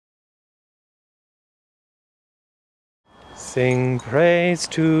Sing praise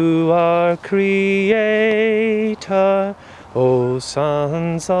to our Creator, O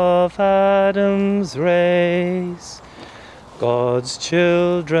sons of Adam's race, God's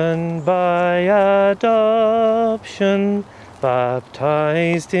children by adoption,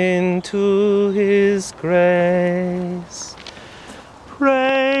 baptized into His grace.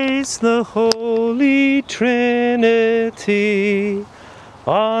 Praise the Holy Trinity,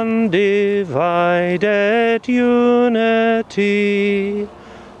 undivided unity,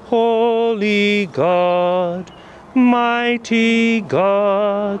 Holy God, mighty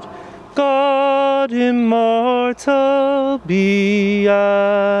God, God immortal, be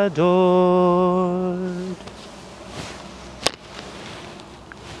adored.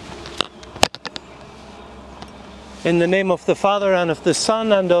 In the name of the Father, and of the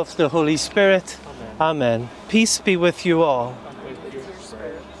Son, and of the Holy Spirit. Amen. Peace be with you all.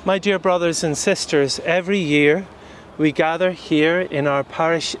 My dear brothers and sisters, every year we gather here in our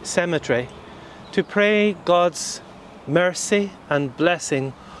parish cemetery to pray God's mercy and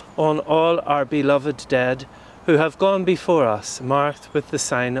blessing on all our beloved dead who have gone before us, marked with the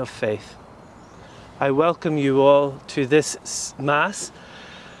sign of faith. I welcome you all to this Mass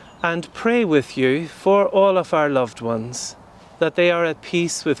and pray with you for all of our loved ones, that they are at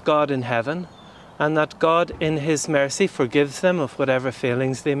peace with God in heaven, and that God in His mercy forgives them of whatever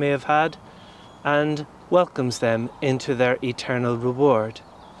failings they may have had and welcomes them into their eternal reward.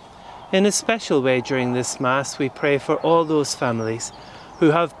 In a special way during this Mass, we pray for all those families who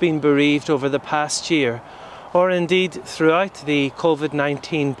have been bereaved over the past year, or indeed throughout the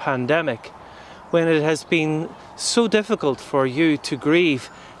COVID-19 pandemic, when it has been so difficult for you to grieve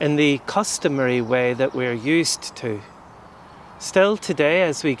in the customary way that we're used to. Still today,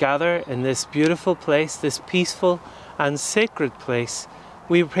 as we gather in this beautiful place, this peaceful and sacred place,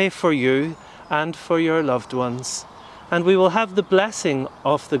 we pray for you and for your loved ones, and we will have the blessing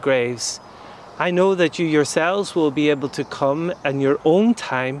of the graves. I know that you yourselves will be able to come in your own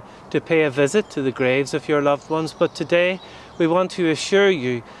time to pay a visit to the graves of your loved ones, but today we want to assure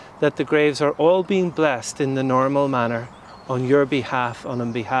you that the graves are all being blessed in the normal manner on your behalf and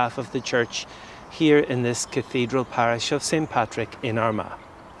on behalf of the Church here in this cathedral parish of St. Patrick in Armagh.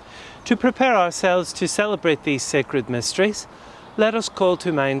 To prepare ourselves to celebrate these sacred mysteries, let us call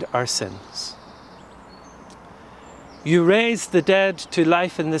to mind our sins. You raise the dead to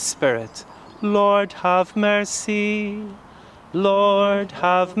life in the Spirit. Lord, have mercy. Lord,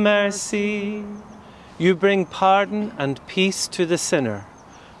 have mercy. You bring pardon and peace to the sinner.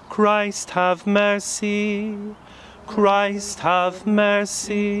 Christ, have mercy. Christ, have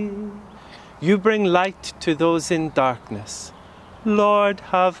mercy. You bring light to those in darkness. Lord,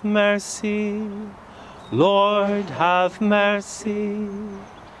 have mercy. Lord, have mercy.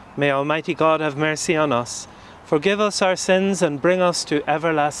 May Almighty God have mercy on us, forgive us our sins, and bring us to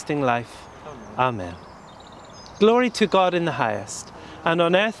everlasting life. Amen. Glory to God in the highest, and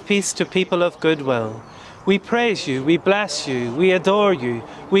on earth peace to people of good will. We praise you, we bless you, we adore you,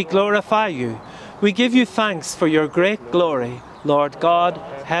 we glorify you. We give you thanks for your great glory, Lord God,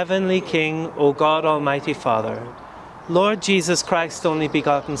 Heavenly King, O God, Almighty Father. Lord Jesus Christ, only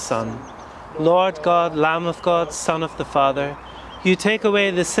begotten Son. Lord God, Lamb of God, Son of the Father. You take away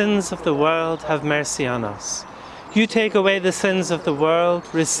the sins of the world, have mercy on us. You take away the sins of the world,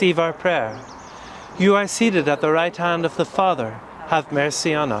 receive our prayer. You are seated at the right hand of the Father, have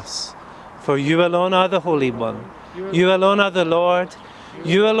mercy on us. For you alone are the Holy One. You alone are the Lord.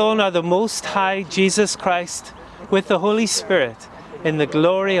 You alone are the Most High, Jesus Christ, with the Holy Spirit, in the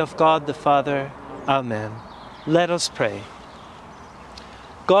glory of God the Father. Amen. Let us pray.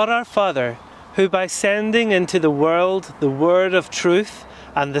 God our Father, who by sending into the world the word of truth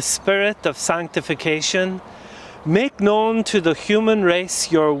and the Spirit of sanctification, make known to the human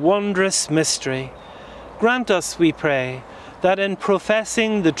race your wondrous mystery, grant us, we pray, that in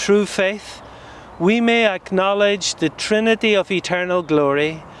professing the true faith, we may acknowledge the Trinity of eternal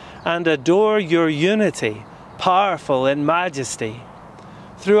glory and adore your unity, powerful in majesty.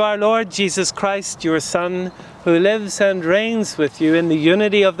 Through our Lord Jesus Christ, your Son, who lives and reigns with you in the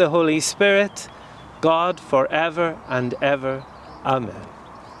unity of the Holy Spirit, God forever and ever. Amen.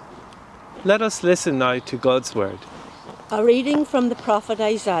 Let us listen now to God's word. A reading from the prophet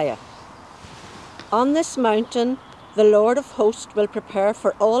Isaiah. On this mountain, the Lord of hosts will prepare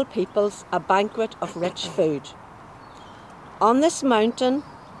for all peoples a banquet of rich food. On this mountain,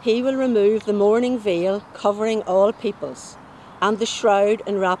 he will remove the mourning veil covering all peoples, and the shroud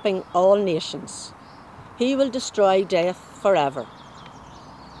enwrapping all nations. He will destroy death forever.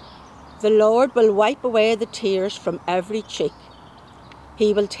 The Lord will wipe away the tears from every cheek.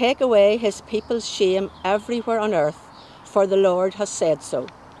 He will take away his people's shame everywhere on earth, for the Lord has said so.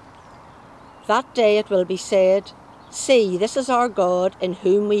 That day it will be said, See, this is our God in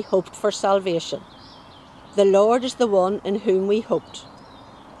whom we hoped for salvation. The Lord is the one in whom we hoped.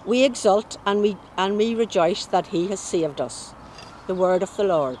 We exult and we rejoice that he has saved us. The word of the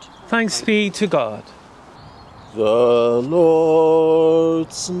Lord. Thanks be to God. The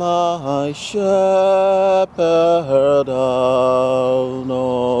Lord's my shepherd, I'll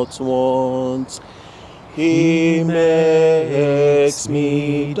not want. He makes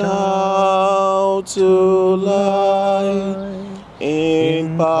me down to lie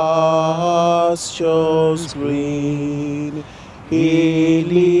in pastures green. He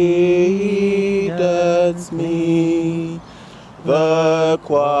leadeth me the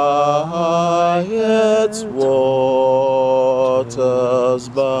quiet waters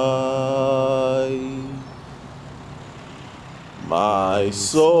by. My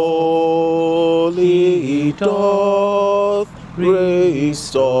soul he doth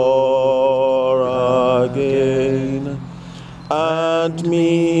restore again, and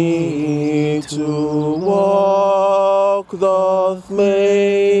me to walk doth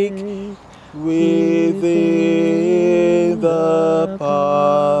make within the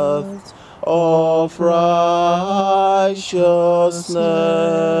path of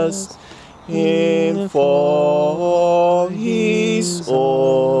righteousness, in for his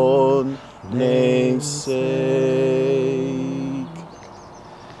own name's sake.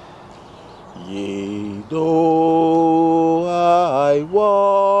 Yea, though I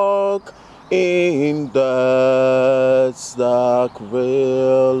walk in death's dark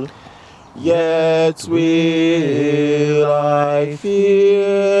vale, yet will I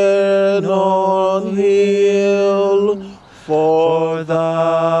fear none ill, for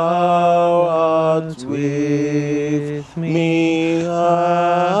thou art with me,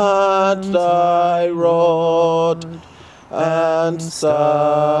 and thy rod and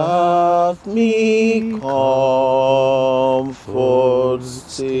staff me comfort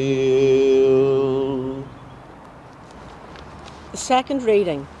still. The second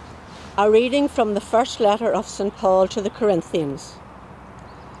reading, a reading from the first letter of St. Paul to the Corinthians.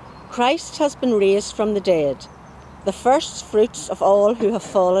 Christ has been raised from the dead, the first fruits of all who have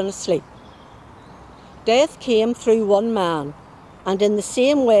fallen asleep. Death came through one man, and in the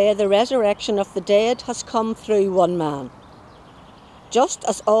same way the resurrection of the dead has come through one man. Just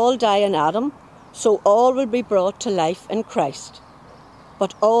as all die in Adam, so all will be brought to life in Christ,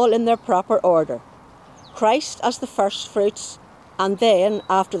 but all in their proper order. Christ as the first fruits, and then,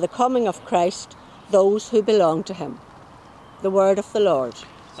 after the coming of Christ, those who belong to him. The word of the Lord.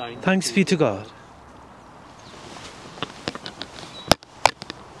 Thanks be to God.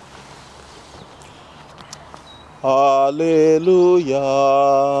 Alleluia,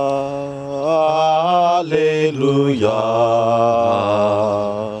 alleluia,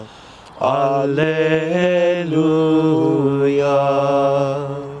 alleluia.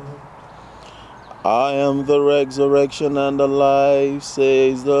 I am the resurrection and the life,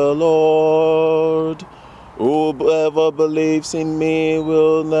 says the Lord. Whoever believes in me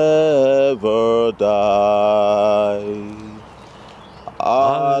will never die.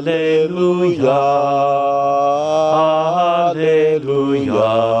 Alleluia,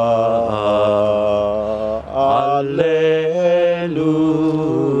 alleluia, alleluia.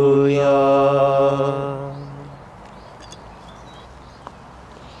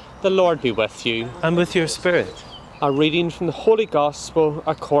 The Lord be with you. And with your spirit. A reading from the Holy Gospel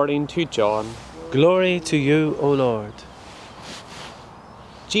according to John. Glory to you, O Lord.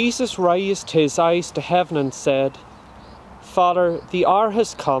 Jesus raised his eyes to heaven and said, Father, the hour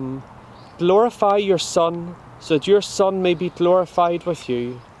has come. Glorify your Son, so that your Son may be glorified with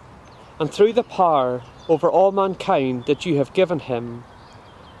you, and through the power over all mankind that you have given him.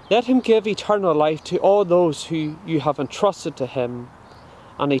 Let him give eternal life to all those who you have entrusted to him.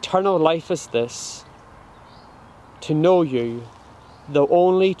 And eternal life is this, to know you, the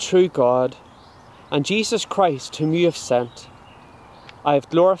only true God, and Jesus Christ whom you have sent. I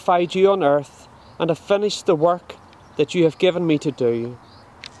have glorified you on earth, and have finished the work that you have given me to do.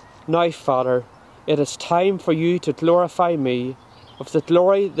 Now, Father, it is time for you to glorify me of the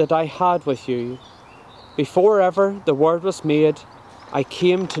glory that I had with you. Before ever the world was made, I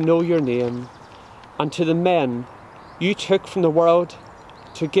came to know your name, and to the men you took from the world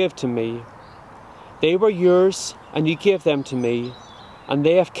to give to me. They were yours, and you gave them to me, and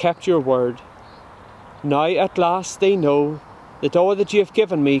they have kept your word. Now at last they know that all that you have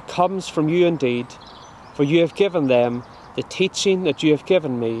given me comes from you indeed, for you have given them the teaching that you have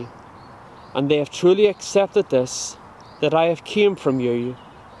given me, and they have truly accepted this, that I have came from you,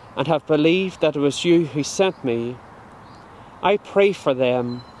 and have believed that it was you who sent me. I pray for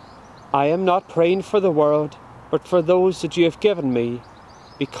them. I am not praying for the world, but for those that you have given me,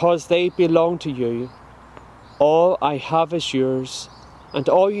 because they belong to you. All I have is yours, and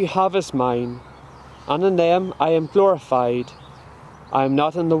all you have is mine, and in them I am glorified. I am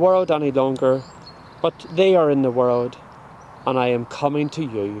not in the world any longer, but they are in the world, and I am coming to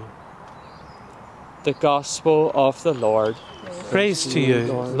you. The Gospel of the Lord. Praise to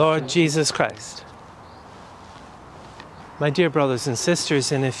you, Lord Jesus Christ. My dear brothers and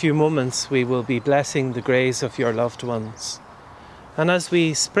sisters, in a few moments we will be blessing the graves of your loved ones. And as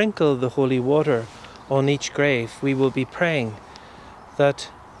we sprinkle the holy water on each grave, we will be praying that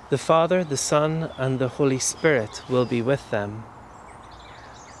the Father, the Son, and the Holy Spirit will be with them.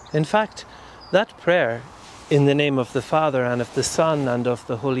 In fact, that prayer, in the name of the Father and of the Son and of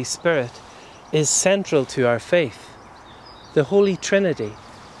the Holy Spirit, is central to our faith. The Holy Trinity,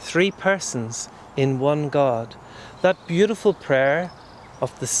 three persons in one God. That beautiful prayer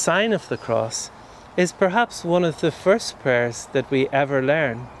of the sign of the cross is perhaps one of the first prayers that we ever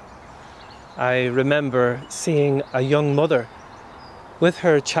learn. I remember seeing a young mother with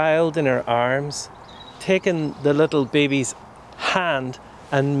her child in her arms, taking the little baby's hand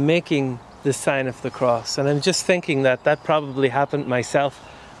and making the sign of the cross. And I'm just thinking that that probably happened myself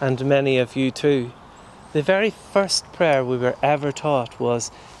and many of you too. The very first prayer we were ever taught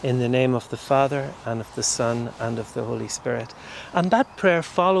was in the name of the Father and of the Son and of the Holy Spirit. And that prayer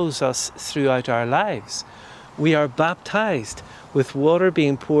follows us throughout our lives. We are baptized with water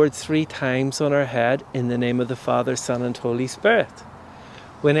being poured 3 times on our head in the name of the Father, Son and Holy Spirit.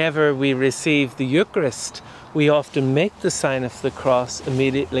 Whenever we receive the Eucharist, we often make the sign of the cross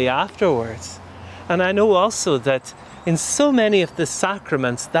immediately afterwards. And I know also that in so many of the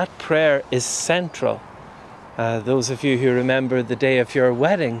sacraments, that prayer is central. Those of you who remember the day of your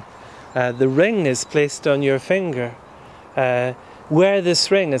wedding, the ring is placed on your finger. Wear this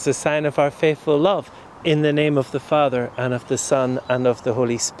ring as a sign of our faithful love in the name of the Father and of the Son and of the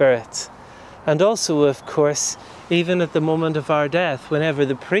Holy Spirit. And also, of course, even at the moment of our death, whenever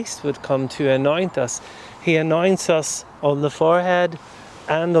the priest would come to anoint us, he anoints us on the forehead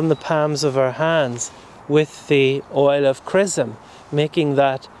and on the palms of our hands with the oil of chrism, making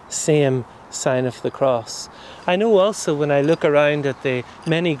that same sign of the cross. I know also when I look around at the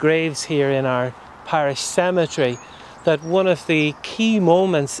many graves here in our parish cemetery that one of the key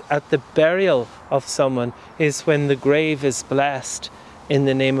moments at the burial of someone is when the grave is blessed in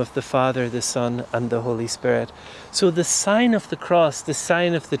the name of the Father, the Son and the Holy Spirit. So the sign of the cross, the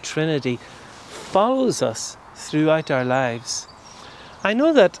sign of the Trinity, follows us throughout our lives. I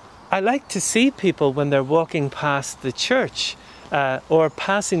know that I like to see people when they're walking past the church or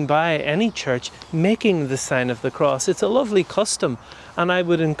passing by any church making the sign of the cross. It's a lovely custom, and I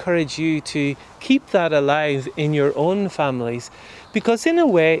would encourage you to keep that alive in your own families, because in a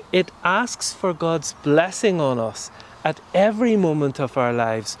way it asks for God's blessing on us at every moment of our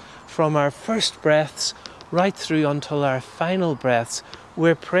lives, from our first breaths right through until our final breaths.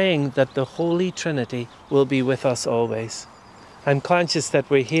 We're praying that the Holy Trinity will be with us always. I'm conscious that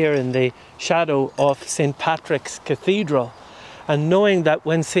we're here in the shadow of St. Patrick's Cathedral, and knowing that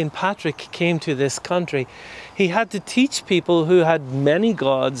when St. Patrick came to this country, he had to teach people who had many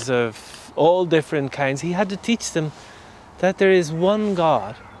gods of all different kinds. He had to teach them that there is one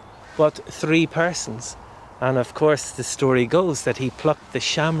God, but 3 persons. And of course the story goes that he plucked the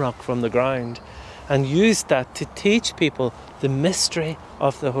shamrock from the ground and used that to teach people the mystery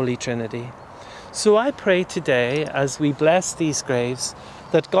of the Holy Trinity. So I pray today, as we bless these graves,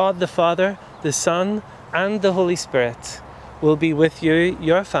 that God the Father, the Son and the Holy Spirit will be with you,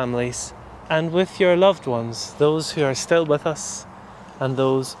 your families, and with your loved ones, those who are still with us and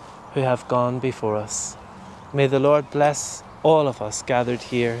those who have gone before us. May the Lord bless all of us gathered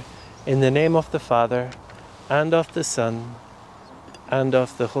here in the name of the Father and of the Son and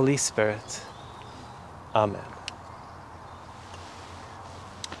of the Holy Spirit. Amen.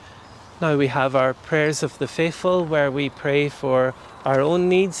 Now we have our prayers of the faithful, where we pray for our own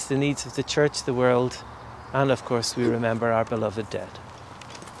needs, the needs of the church, the world, and of course we remember our beloved dead.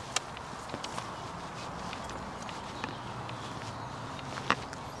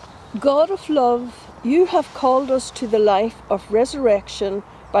 God of love, you have called us to the life of resurrection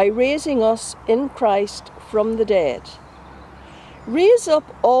by raising us in Christ from the dead. Raise up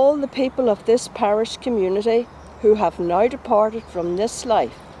all the people of this parish community who have now departed from this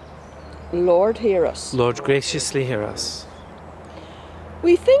life. Lord, hear us. Lord, graciously hear us.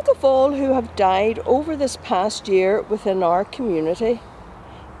 We think of all who have died over this past year within our community.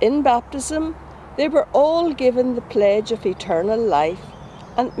 In baptism, they were all given the pledge of eternal life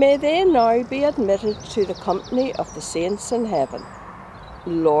and may they now be admitted to the company of the saints in heaven.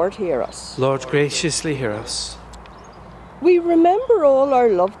 Lord, hear us. Lord, graciously hear us. We remember all our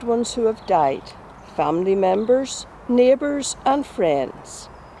loved ones who have died, family members, neighbours and friends.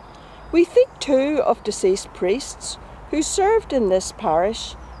 We think too of deceased priests who served in this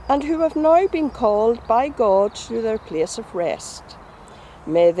parish and who have now been called by God to their place of rest.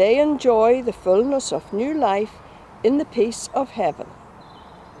 May they enjoy the fullness of new life in the peace of heaven.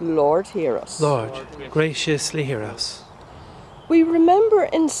 Lord, hear us. Lord, graciously hear us. We remember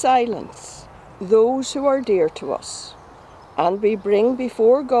in silence those who are dear to us, and we bring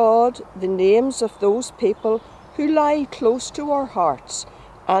before God the names of those people who lie close to our hearts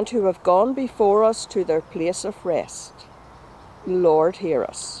and who have gone before us to their place of rest. Lord, hear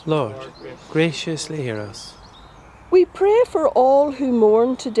us. Lord, graciously hear us. We pray for all who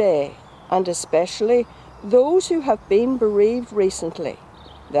mourn today, and especially those who have been bereaved recently,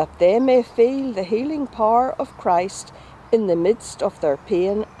 that they may feel the healing power of Christ in the midst of their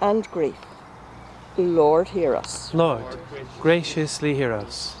pain and grief. Lord, hear us. Lord, graciously hear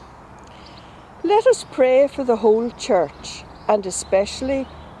us. Let us pray for the whole church, and especially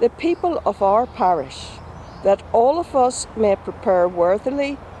the people of our parish, that all of us may prepare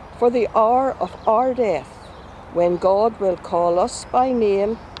worthily for the hour of our death, when God will call us by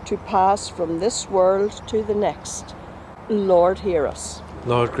name to pass from this world to the next. Lord, hear us.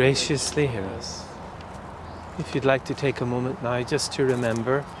 Lord, graciously hear us. If you'd like to take a moment now just to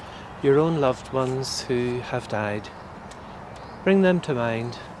remember your own loved ones who have died, bring them to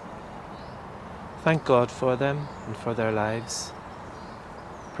mind. Thank God for them and for their lives.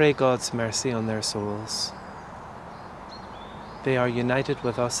 Pray God's mercy on their souls. They are united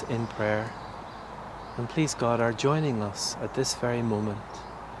with us in prayer, and please God are joining us at this very moment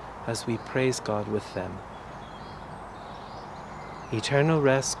as we praise God with them. Eternal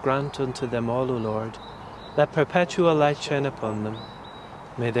rest grant unto them all, O Lord. Let perpetual light shine upon them.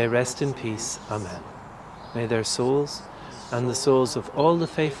 May they rest in peace. Amen. May their souls and the souls of all the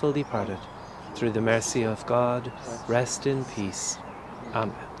faithful departed, through the mercy of God, rest in peace.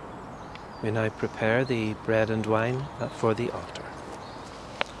 Amen. We now prepare the bread and wine for the altar.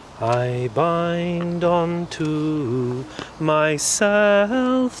 I bind unto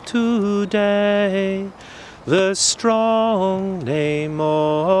myself today the strong name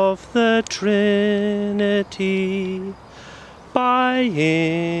of the Trinity, by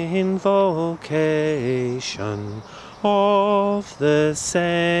invocation of the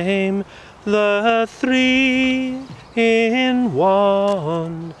same, the three in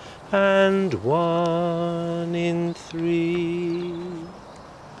one and one in three.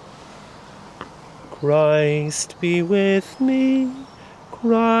 Christ be with me,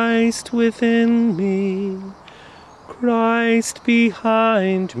 Christ within me, Christ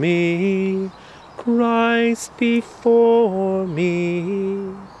behind me, Christ before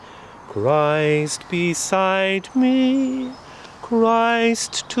me, Christ beside me,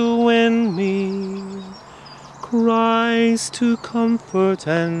 Christ to win me, Christ to comfort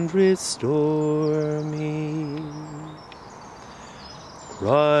and restore me.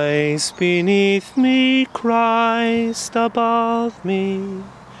 Christ beneath me, Christ above me,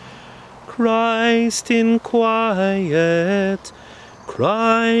 Christ in quiet,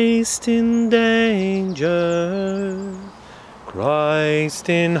 Christ in danger, Christ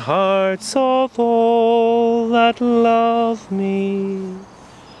in hearts of all that love me,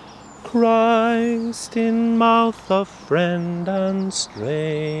 Christ in mouth of friend and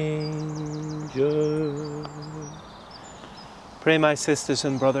stranger. Pray, my sisters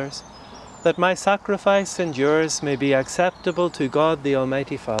and brothers, that my sacrifice and yours may be acceptable to God the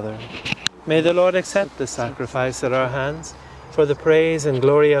Almighty Father. May the Lord accept the sacrifice at our hands for the praise and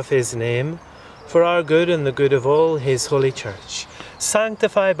glory of his name, for our good and the good of all his holy church.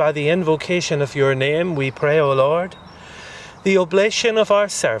 Sanctify by the invocation of your name, we pray, O Lord, the oblation of our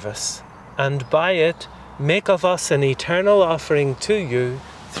service, and by it make of us an eternal offering to you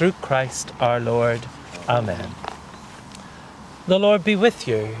through Christ our Lord. Amen. The Lord be with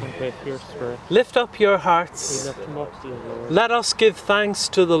you. And with your spirit. Lift up your hearts. We lift them up to you, Lord. Let us give thanks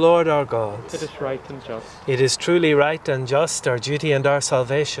to the Lord our God. It is right and just. It is truly right and just, our duty and our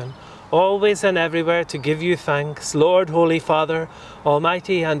salvation, always and everywhere to give you thanks, Lord, Holy Father,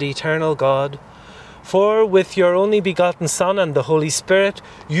 Almighty and eternal God. For with your only begotten Son and the Holy Spirit,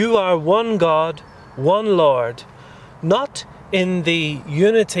 you are one God, one Lord, not in the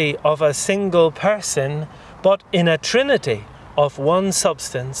unity of a single person, but in a trinity of one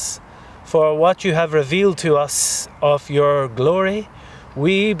substance. For what you have revealed to us of your glory,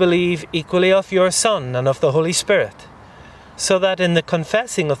 we believe equally of your Son and of the Holy Spirit. so that in the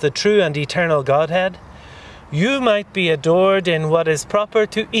confessing of the true and eternal Godhead, you might be adored in what is proper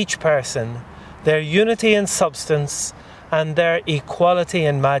to each person, their unity in substance and their equality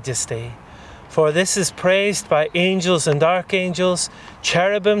in majesty. For this is praised by angels and archangels,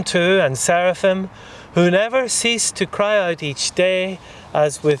 cherubim too and seraphim, who never cease to cry out each day,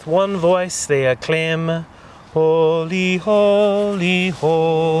 as with one voice they acclaim, Holy, holy,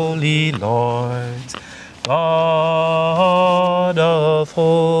 holy Lord, God of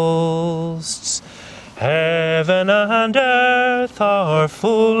hosts. Heaven and earth are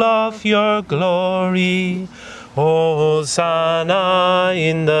full of your glory. Hosanna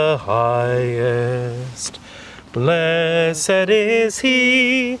in the highest. Blessed is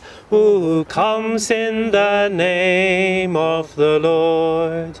he who comes in the name of the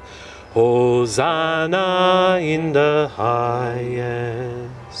Lord. Hosanna in the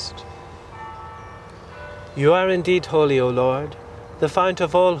highest. You are indeed holy, O Lord, the fount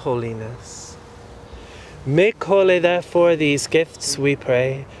of all holiness. Make holy, therefore, these gifts, we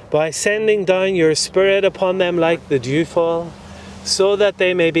pray, by sending down your Spirit upon them like the dewfall, so that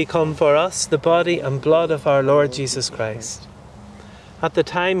they may become for us the body and blood of our Lord Jesus Christ. At the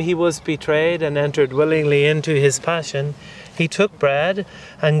time he was betrayed and entered willingly into his passion, he took bread,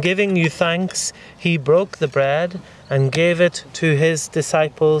 and giving you thanks, he broke the bread and gave it to his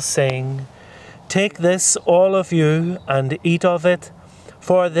disciples, saying, Take this, all of you, and eat of it,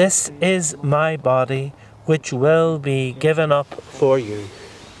 for this is my body, which will be given up for you.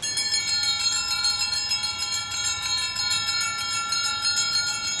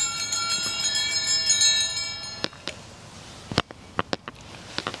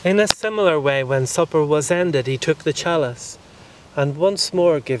 In a similar way, when supper was ended, he took the chalice, and once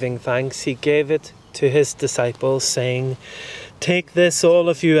more giving thanks, he gave it to his disciples, saying, Take this, all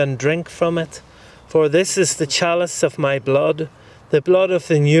of you, and drink from it, for this is the chalice of my blood, the blood of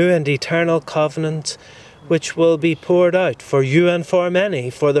the new and eternal covenant, which will be poured out for you and for many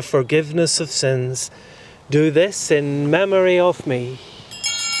for the forgiveness of sins. Do this in memory of me.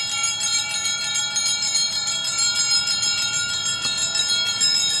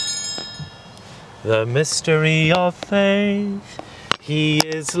 The mystery of faith. He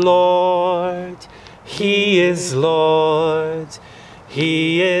is Lord, He is Lord.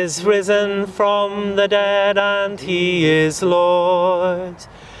 He is risen from the dead, and He is Lord.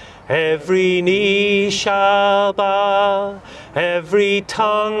 Every knee shall bow, every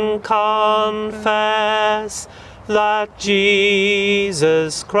tongue confess that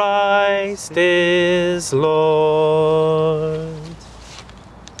Jesus Christ is Lord.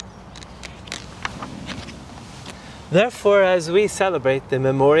 Therefore, as we celebrate the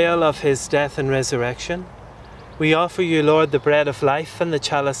memorial of his death and resurrection, we offer you, Lord, the bread of life and the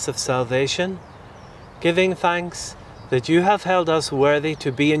chalice of salvation, giving thanks that you have held us worthy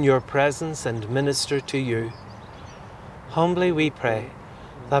to be in your presence and minister to you. Humbly we pray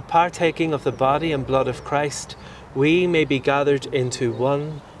that, partaking of the body and blood of Christ, we may be gathered into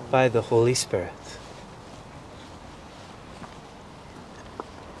one by the Holy Spirit.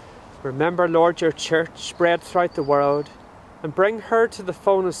 Remember, Lord, your church spread throughout the world, and bring her to the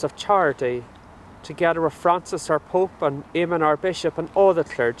fullness of charity, together with Francis our Pope and Eamon our Bishop and all the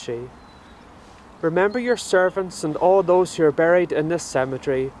clergy. Remember your servants and all those who are buried in this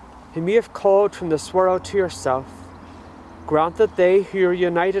cemetery, whom you have called from this world to yourself. Grant that they who are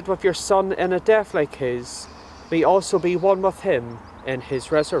united with your Son in a death like his may also be one with him in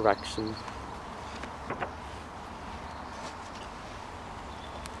his resurrection.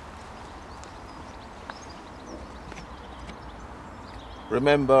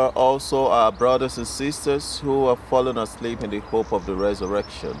 Remember also our brothers and sisters who have fallen asleep in the hope of the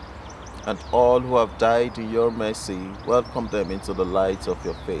resurrection, and all who have died in your mercy. Welcome them into the light of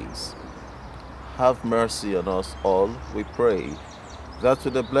your face. Have mercy on us all, we pray, that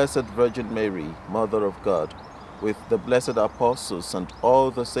with the Blessed Virgin Mary, Mother of God, with the blessed apostles and all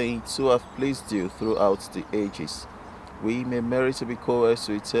the saints who have pleased you throughout the ages, we may merit to be co-heirs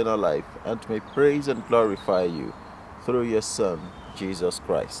to eternal life, and may praise and glorify you through your Son, Jesus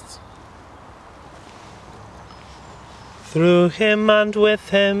Christ. Through him and with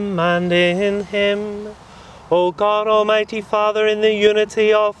him and in him, O God, Almighty Father, in the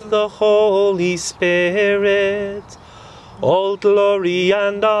unity of the Holy Spirit, all glory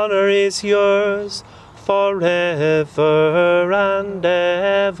and honor is yours forever and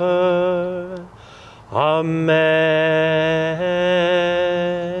ever. Amen.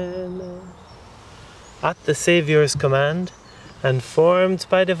 At the Saviour's command, and formed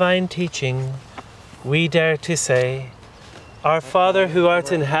by divine teaching, we dare to say, Our Father who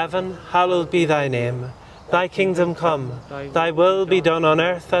art in heaven, hallowed be thy name. Thy kingdom come, thy will be done on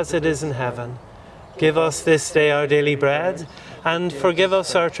earth as it is in heaven. Give us this day our daily bread, and forgive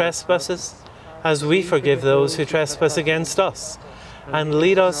us our trespasses, as we forgive those who trespass against us. And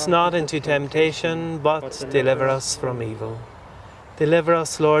lead us not into temptation, but deliver us from evil. Deliver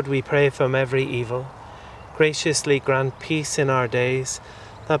us, Lord, we pray, from every evil. Graciously grant peace in our days,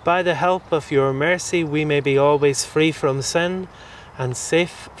 that by the help of your mercy we may be always free from sin and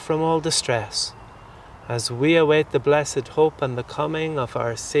safe from all distress, as we await the blessed hope and the coming of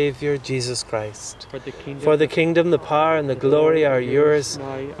our Saviour Jesus Christ. For the kingdom, the power, and the glory are yours,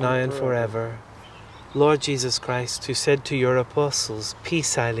 now and forever. Lord Jesus Christ, who said to your apostles,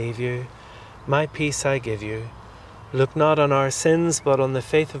 "Peace I leave you, my peace I give you," look not on our sins, but on the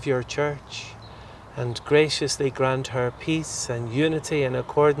faith of your church, and graciously grant her peace and unity in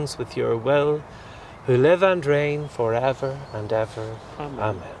accordance with your will, who live and reign forever and ever. Amen.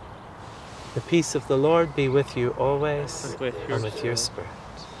 Amen. The peace of the Lord be with you always, and with your spirit.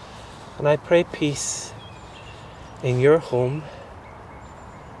 And I pray peace in your home,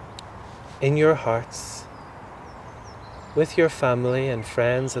 in your hearts, with your family and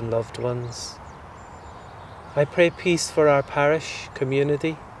friends and loved ones. I pray peace for our parish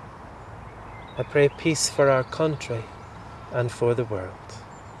community. I pray peace for our country and for the world.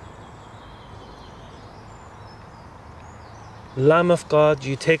 Lamb of God,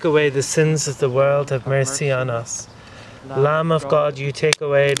 you take away the sins of the world, have mercy on us. Lamb of God, you take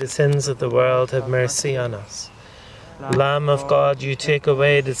away the sins of the world, have mercy on us. Lamb of God, you take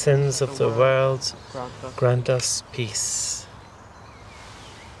away the sins of the world, grant us peace.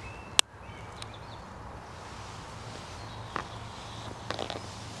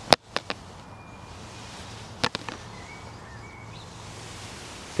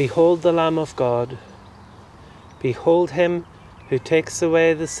 Behold the Lamb of God. Behold him who takes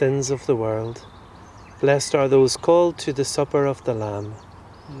away the sins of the world. Blessed are those called to the supper of the Lamb.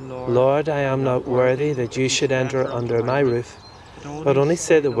 Lord, I am not worthy that you should enter under my roof, but only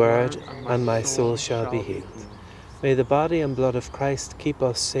say the word, and my soul shall be healed. May the body and blood of Christ keep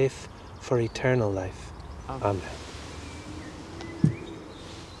us safe for eternal life. Amen.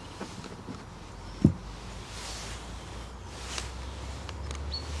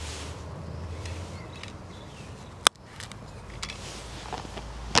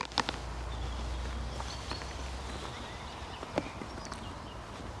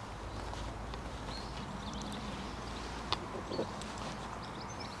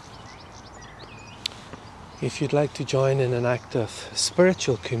 If you'd like to join in an act of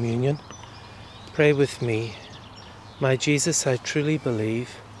spiritual communion, pray with me. My Jesus, I truly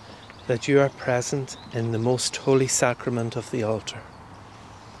believe that you are present in the most holy sacrament of the altar.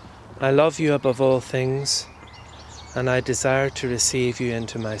 I love you above all things, and I desire to receive you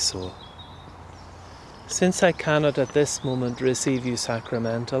into my soul. Since I cannot at this moment receive you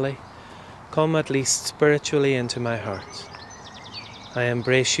sacramentally, come at least spiritually into my heart. I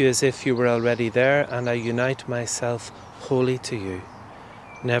embrace you as if you were already there, and I unite myself wholly to you.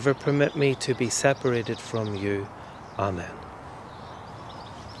 Never permit me to be separated from you. Amen.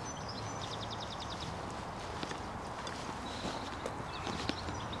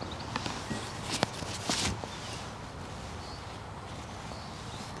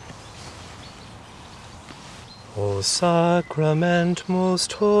 O sacrament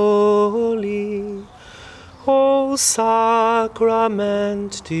most holy, O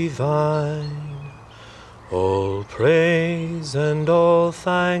sacrament divine, all praise and all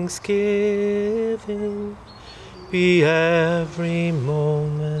thanksgiving be every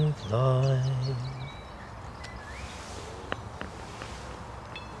moment thine.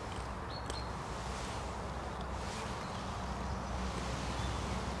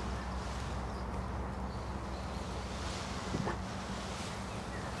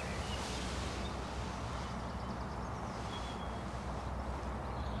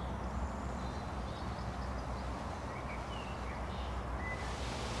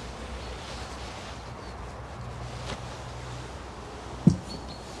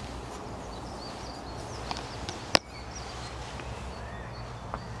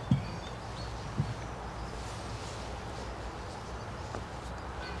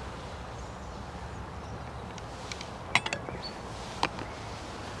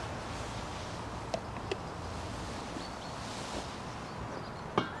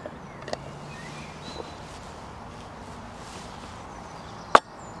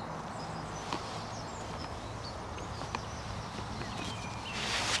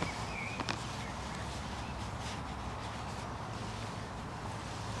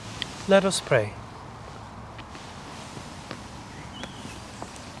 Let us pray.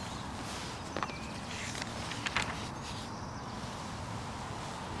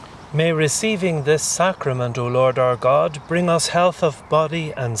 May receiving this sacrament, O Lord our God, bring us health of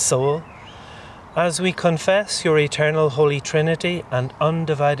body and soul, as we confess your eternal Holy Trinity and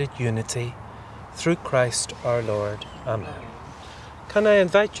undivided unity, through Christ our Lord. Amen. Can I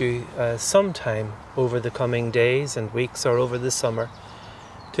invite you sometime over the coming days and weeks or over the summer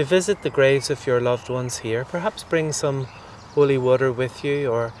to visit the graves of your loved ones here? Perhaps bring some holy water with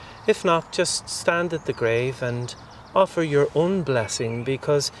you, or if not, just stand at the grave and offer your own blessing,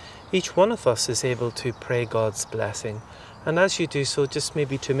 because each one of us is able to pray God's blessing. And as you do so, just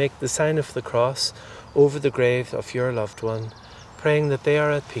maybe to make the sign of the cross over the grave of your loved one, praying that they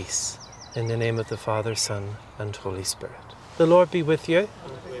are at peace. In the name of the Father, Son, and Holy Spirit. The Lord be with you.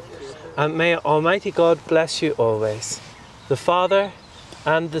 And may Almighty God bless you always. The Father,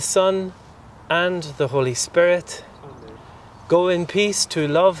 and the Son, and the Holy Spirit. Amen. Go in peace to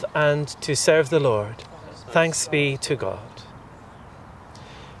love and to serve the Lord. Thanks be to God.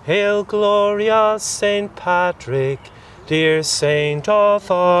 Hail Gloria, Saint Patrick, dear saint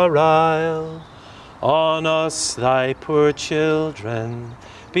of our isle. On us, thy poor children,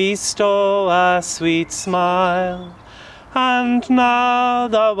 bestow a sweet smile. And now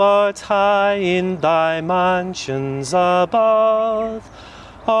thou art high in thy mansions above.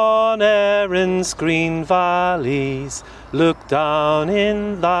 On Erin's green valleys, look down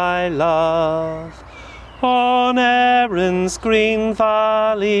in thy love. On Erin's green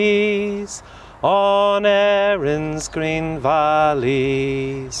valleys, on Erin's green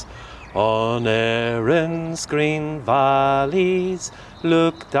valleys, on Erin's green valleys,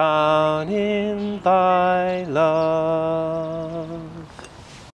 look down in thy love.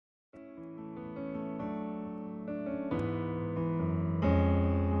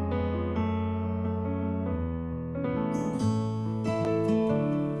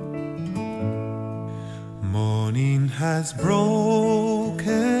 Morning has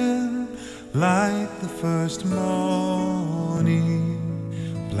broken like the first morning.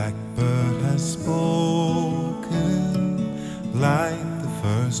 Blackbird has spoken like the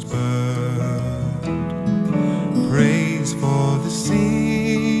first bird. Praise for the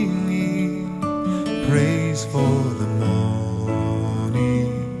singing, praise for the morning,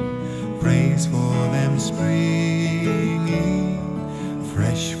 praise for them springing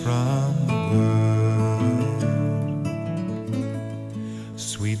fresh from the world.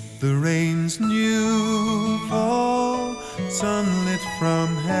 Sweet the rain's new fall, sunlit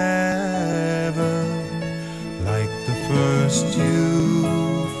from heaven, like the first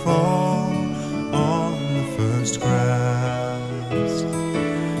dew fall on the first grass.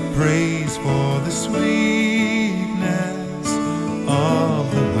 Praise for the sweetness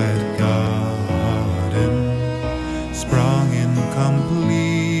of the wet garden, sprung in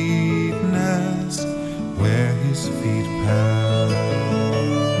completeness where his feet pass.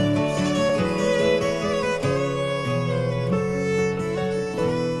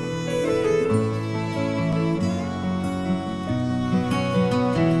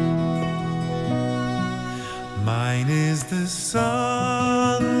 Mine is the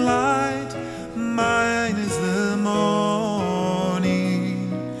sunlight, mine is the morning,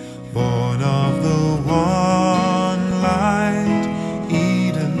 born of the one light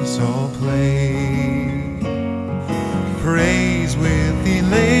Eden saw play. Praise with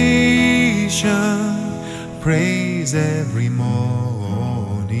elation, praise every morning,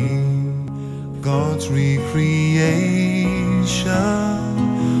 God's recreation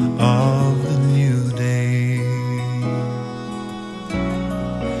of the new day.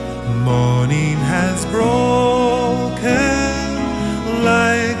 Morning has broken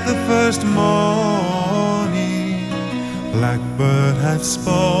like the first morning. Blackbird has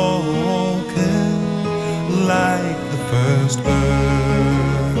spoken like the first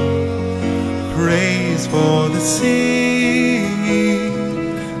bird. Praise for the singing,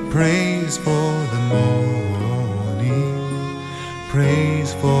 praise for the morning,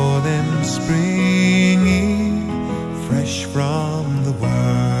 praise for them springing fresh from the world.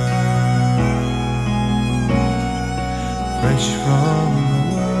 Fresh from the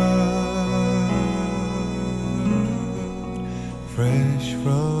world, fresh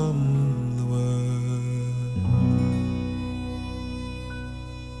from